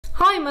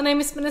Hi, my name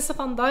is Vanessa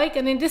van Dijk,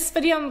 and in this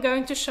video I'm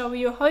going to show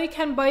you how you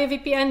can buy a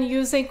VPN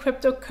using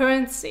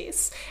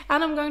cryptocurrencies,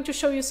 and I'm going to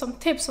show you some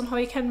tips on how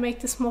you can make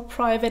this more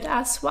private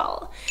as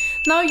well.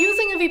 Now,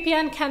 using a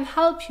VPN can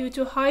help you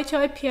to hide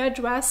your IP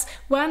address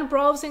when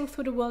browsing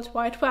through the World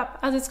Wide Web,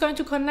 as it's going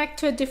to connect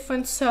to a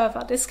different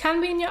server. This can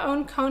be in your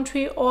own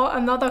country or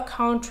another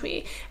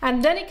country,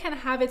 and then it can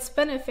have its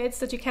benefits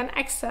that you can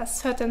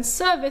access certain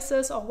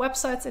services or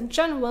websites in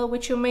general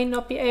which you may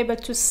not be able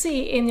to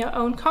see in your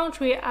own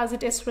country as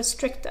it is restricted.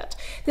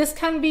 This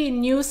can be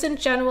news in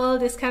general,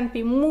 this can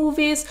be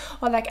movies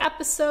or like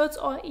episodes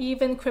or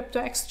even crypto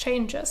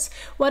exchanges.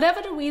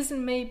 Whatever the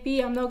reason may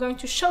be, I'm now going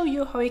to show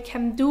you how you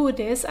can do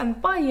this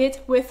and buy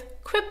it with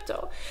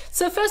crypto.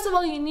 So first of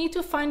all, you need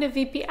to find a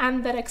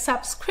VPN that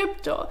accepts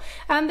crypto,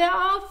 and there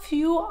are a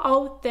few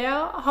out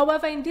there.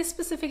 However, in this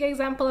specific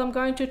example I'm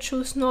going to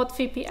choose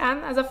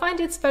NordVPN, as I find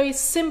it's very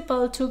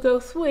simple to go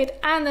through it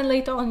and then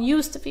later on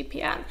use the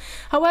VPN.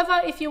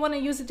 However, if you want to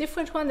use a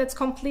different one, that's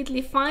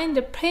completely fine.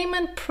 The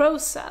payment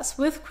process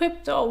with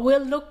crypto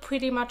will look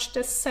pretty much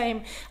the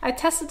same. I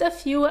tested a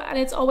few and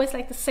it's always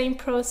like the same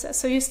process,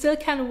 so you still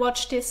can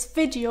watch this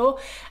video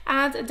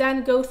and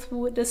then go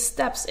through the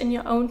steps in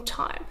your own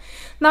time.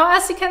 Now,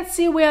 as you can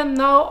see, we are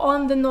now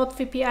on the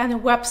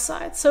NordVPN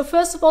website. So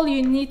first of all,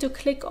 you need to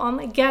click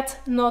on Get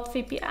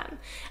NordVPN.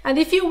 And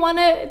if you want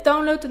to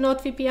download the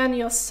NordVPN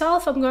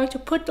yourself, I'm going to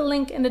put the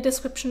link in the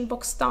description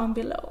box down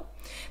below.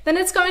 Then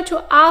it's going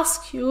to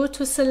ask you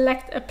to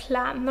select a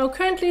plan. Now,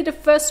 currently the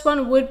first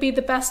one would be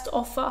the best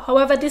offer.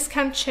 However, this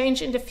can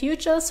change in the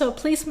future, so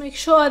please make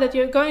sure that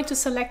you're going to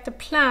select a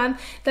plan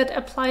that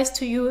applies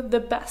to you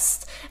the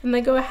best. And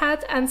then go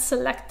ahead and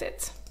select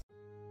it.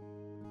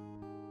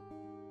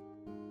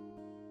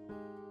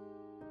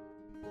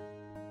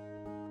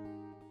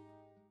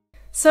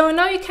 So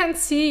now you can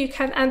see you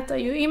can enter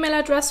your email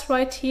address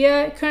right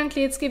here.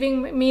 Currently it's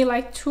giving me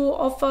like two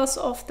offers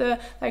of the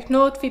like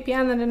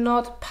NordVPN and the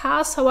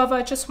NordPass. However,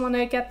 I just want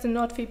to get the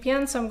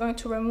NordVPN, so I'm going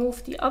to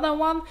remove the other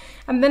one.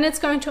 And then it's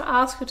going to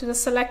ask you to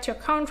select your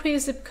country,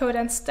 zip code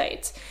and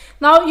state.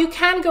 Now you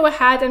can go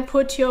ahead and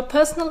put your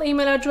personal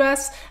email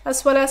address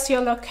as well as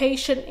your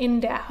location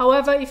in there.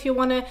 However, if you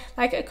want to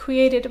like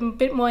create it a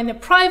bit more in a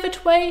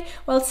private way,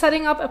 well,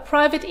 setting up a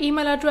private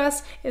email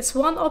address is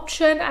one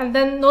option, and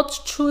then not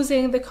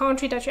choosing the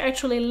country that you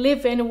actually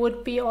live in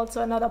would be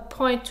also another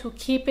point to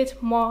keep it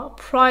more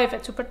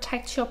private, to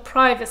protect your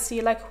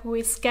privacy, like who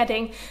is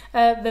getting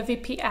the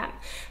VPN.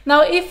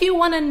 Now, if you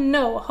want to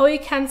know how you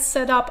can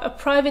set up a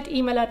private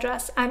email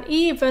address and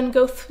even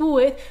go through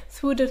it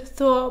through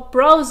the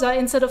browser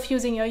instead of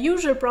using your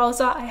usual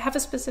browser, I have a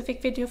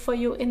specific video for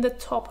you in the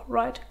top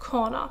right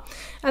corner.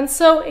 And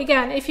so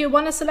again, if you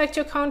want to select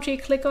your country,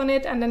 click on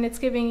it and then it's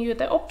giving you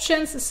the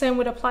options. The same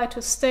would apply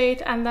to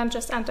state, and then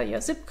just enter your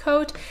zip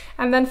code.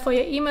 And then for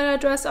your email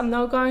address, I'm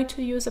now going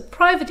to use a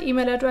private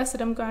email address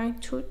that I'm going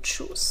to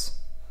choose.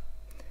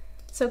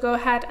 So go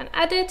ahead and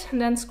add it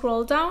and then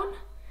scroll down.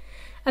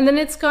 And then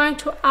it's going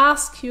to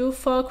ask you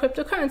for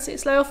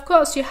cryptocurrencies. Like, of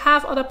course, you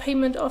have other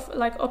payment of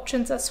like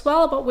options as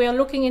well, but we are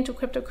looking into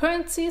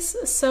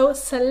cryptocurrencies, so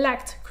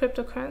select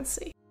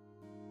cryptocurrency.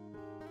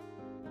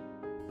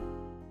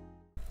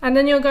 And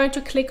then you're going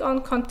to click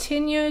on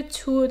continue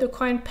to the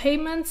coin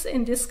payments.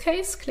 In this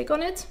case, click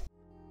on it.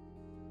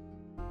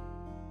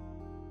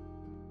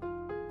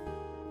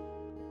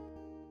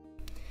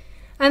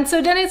 And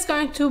so then it's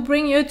going to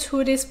bring you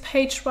to this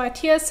page right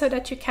here so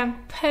that you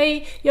can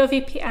pay your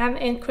VPN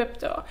in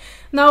crypto.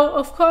 Now,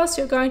 of course,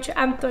 you're going to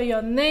enter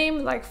your name,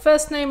 like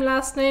first name,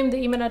 last name, the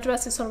email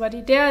address is already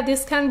there.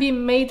 This can be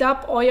made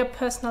up or your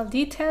personal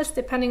details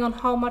depending on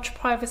how much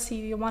privacy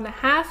you want to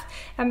have.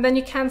 And then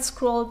you can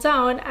scroll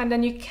down and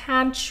then you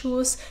can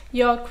choose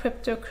your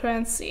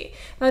cryptocurrency.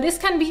 Now, this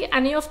can be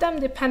any of them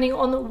depending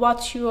on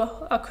what you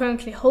are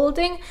currently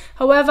holding.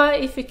 However,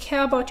 if you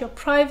care about your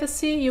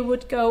privacy, you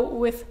would go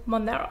with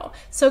Monero.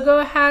 So go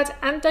ahead,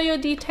 enter your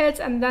details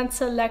and then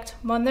select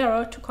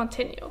Monero to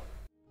continue.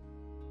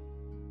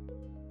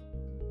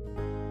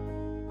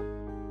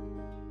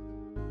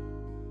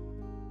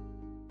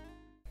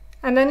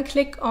 And then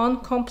click on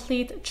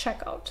complete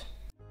checkout.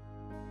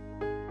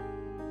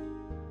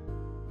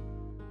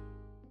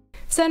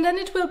 So and then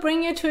it will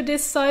bring you to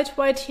this site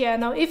right here.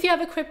 Now, if you have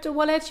a crypto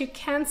wallet, you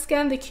can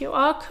scan the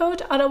QR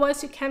code.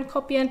 Otherwise, you can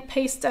copy and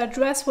paste the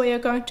address where you're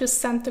going to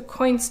send the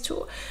coins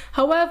to.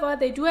 However,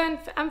 they do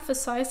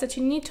emphasize that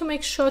you need to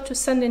make sure to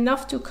send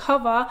enough to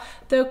cover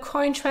the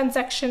coin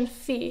transaction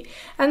fee.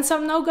 And so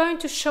I'm now going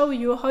to show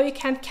you how you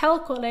can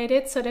calculate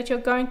it so that you're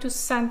going to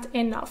send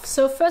enough.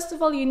 So first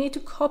of all, you need to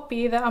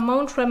copy the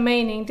amount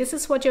remaining. This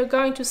is what you're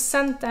going to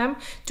send them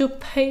to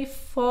pay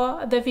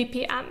for the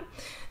VPN.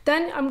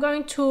 Then I'm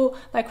going to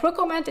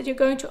recommend that you're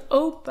going to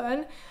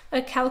open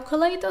a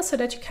calculator so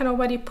that you can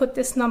already put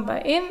this number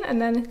in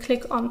and then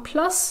click on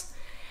plus.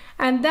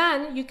 And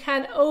then you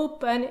can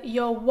open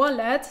your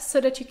wallet so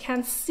that you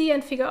can see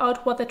and figure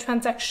out what the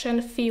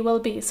transaction fee will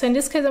be. So in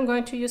this case, I'm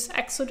going to use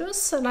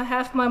Exodus and I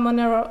have my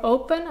Monero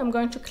open. I'm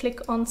going to click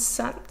on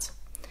send.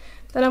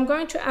 Then I'm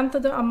going to enter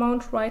the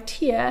amount right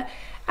here.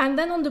 And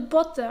then on the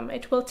bottom,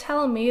 it will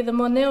tell me the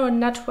Monero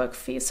network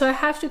fee. So I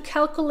have to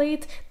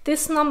calculate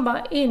this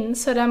number in,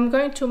 so that I'm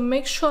going to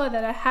make sure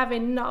that I have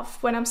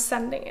enough when I'm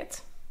sending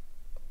it.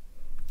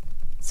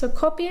 So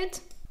copy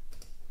it.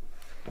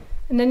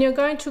 And then you're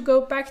going to go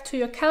back to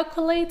your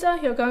calculator,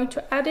 you're going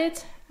to add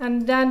it,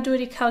 and then do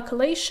the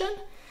calculation.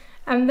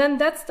 And then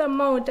that's the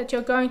amount that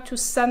you're going to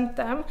send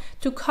them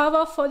to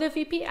cover for the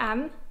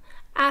VPN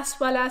as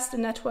well as the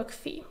network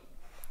fee.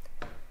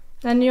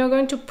 Then you're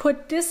going to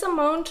put this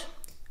amount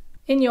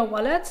in your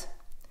wallet.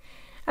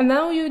 And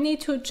now you need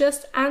to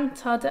just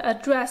enter the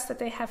address that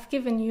they have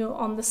given you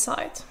on the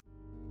site.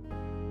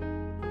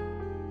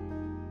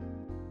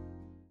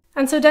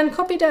 And so then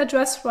copy the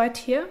address right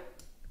here.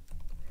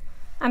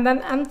 And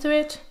then enter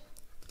it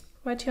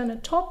right here on the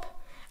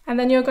top, and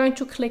then you're going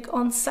to click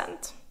on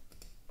send.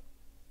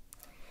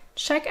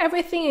 Check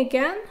everything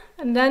again,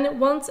 and then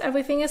once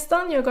everything is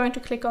done, you're going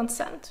to click on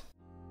send.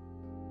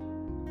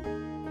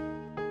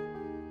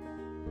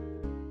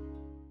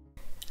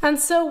 And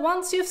so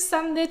once you've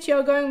sent it,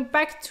 you're going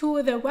back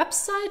to the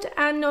website,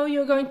 and now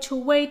you're going to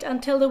wait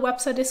until the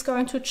website is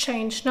going to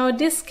change. Now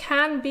this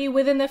can be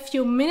within a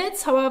few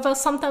minutes, however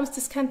sometimes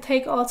this can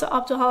take also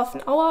up to half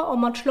an hour or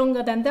much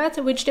longer than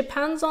that, which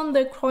depends on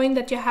the coin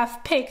that you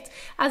have picked,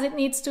 as it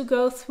needs to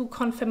go through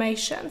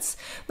confirmations.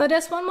 Now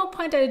there's one more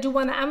point that I do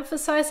want to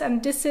emphasize,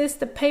 and this is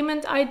the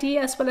payment ID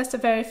as well as the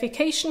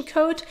verification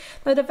code.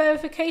 Now the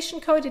verification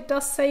code, it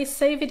does say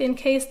save it in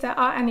case there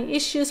are any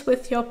issues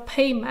with your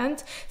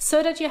payment,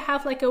 so that you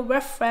have like a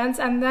reference,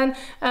 and then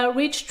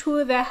reach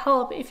to their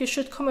help if you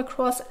should come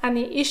across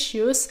any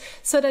issues,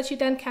 so that you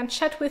then can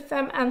chat with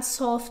them and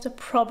solve the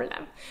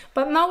problem.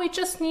 But now we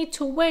just need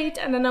to wait,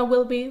 and then I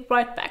will be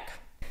right back.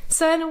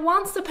 So then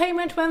once the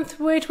payment went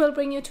through, it will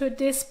bring you to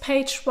this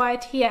page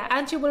right here,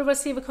 and you will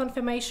receive a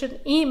confirmation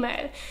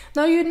email.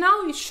 Now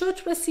you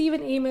should receive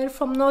an email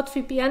from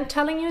NordVPN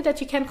telling you that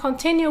you can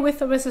continue with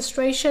the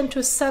registration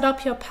to set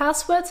up your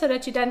password, so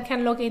that you then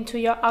can log into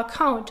your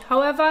account.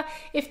 However,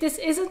 if this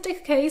isn't the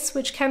case,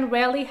 which can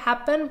rarely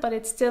happen, but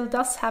it still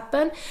does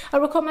happen, I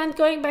recommend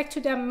going back to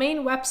their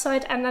main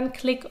website and then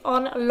click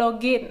on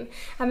login.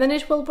 And then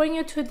it will bring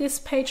you to this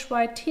page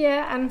right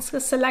here, and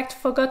select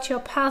forgot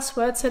your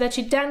password, so that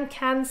you then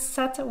can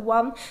set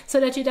one, so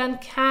that you then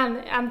can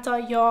enter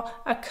your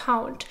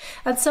account.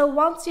 And so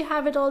once you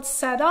have it all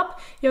set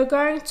up, you're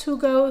going to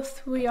go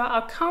through your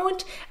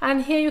account,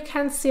 and here you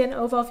can see an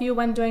overview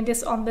when doing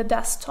this on the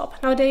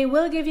desktop. Now they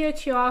will give you a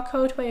QR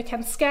code where you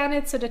can scan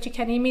it, so that you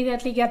can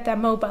immediately get their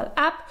mobile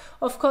app.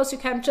 Of course, you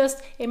can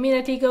just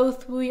immediately go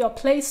through your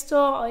Play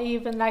Store or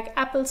even like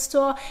Apple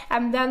Store,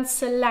 and then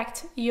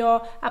select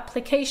your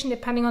application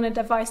depending on the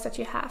device that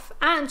you have.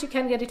 And you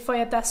can get it for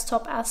your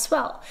desktop as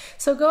well.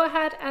 So go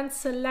ahead and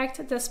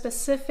select the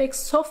specific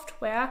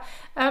software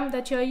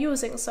that you're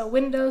using, so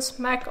Windows,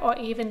 Mac, or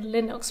even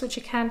Linux, which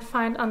you can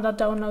find under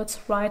downloads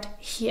right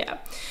here.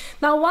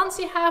 Now once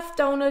you have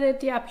downloaded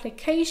the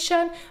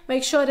application,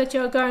 make sure that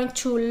you're going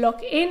to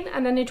log in,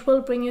 and then it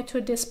will bring you to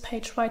this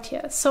page right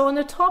here. So on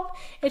the top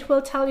it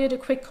will tell you the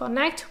quick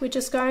connect, which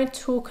is going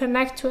to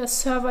connect to a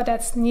server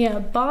that's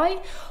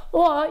nearby,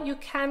 or you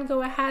can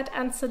go ahead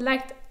and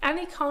select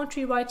any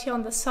country right here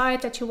on the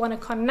side that you want to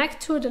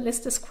connect to. The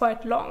list is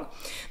quite long.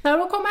 Now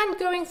I recommend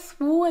going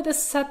through the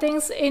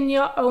settings in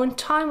your own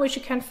time, which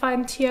you can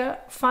find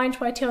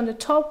right here on the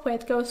top, where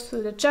it goes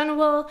through the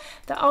general,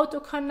 the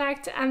auto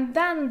connect, and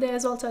then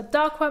there's also a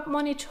dark web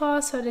monitor,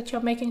 so that you're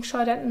making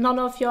sure that none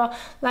of your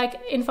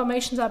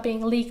informations are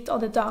being leaked on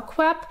the dark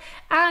web.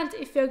 And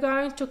if you're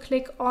going to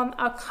click on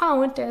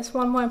account, there's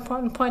one more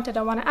important point that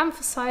I want to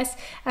emphasize,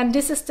 and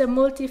this is the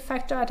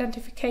multi-factor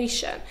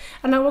identification.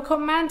 And I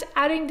recommend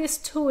adding this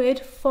to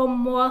it for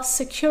more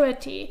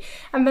security,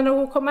 and then I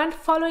recommend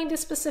following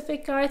this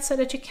specific guide so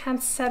that you can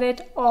set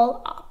it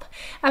all up.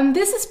 And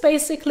this is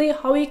basically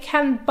how you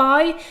can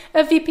buy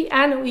a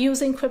VPN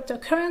using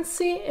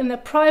cryptocurrency in a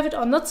private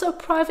or not so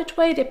private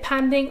way,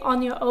 depending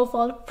on your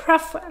overall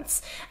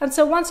preference. And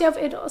so once you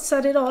have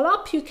set it all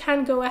up, you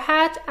can go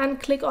ahead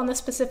and click on a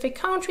specific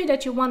country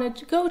that you wanted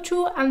to go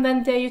to, and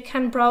then there you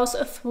can browse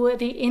through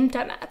the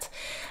internet.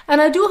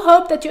 And I do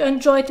hope that you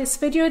enjoyed this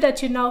video,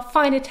 that you now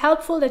find it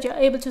helpful, that you're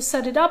able to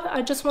set it up.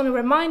 I just want to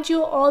remind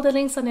you, all the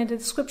links are in the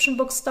description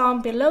box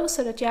down below,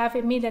 so that you have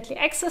immediately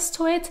access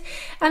to it.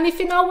 And if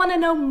you now want to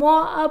know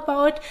more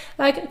about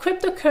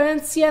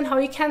cryptocurrency and how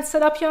you can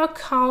set up your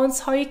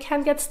accounts, how you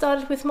can get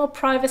started with more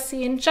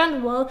privacy in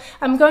general,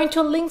 I'm going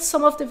to link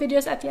some of the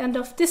videos at the end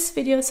of this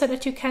video, so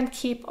that you can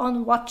keep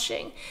on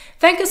watching.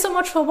 Thank you so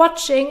much for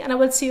watching, and I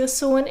will see you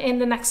soon in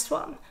the next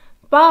one.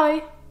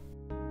 Bye!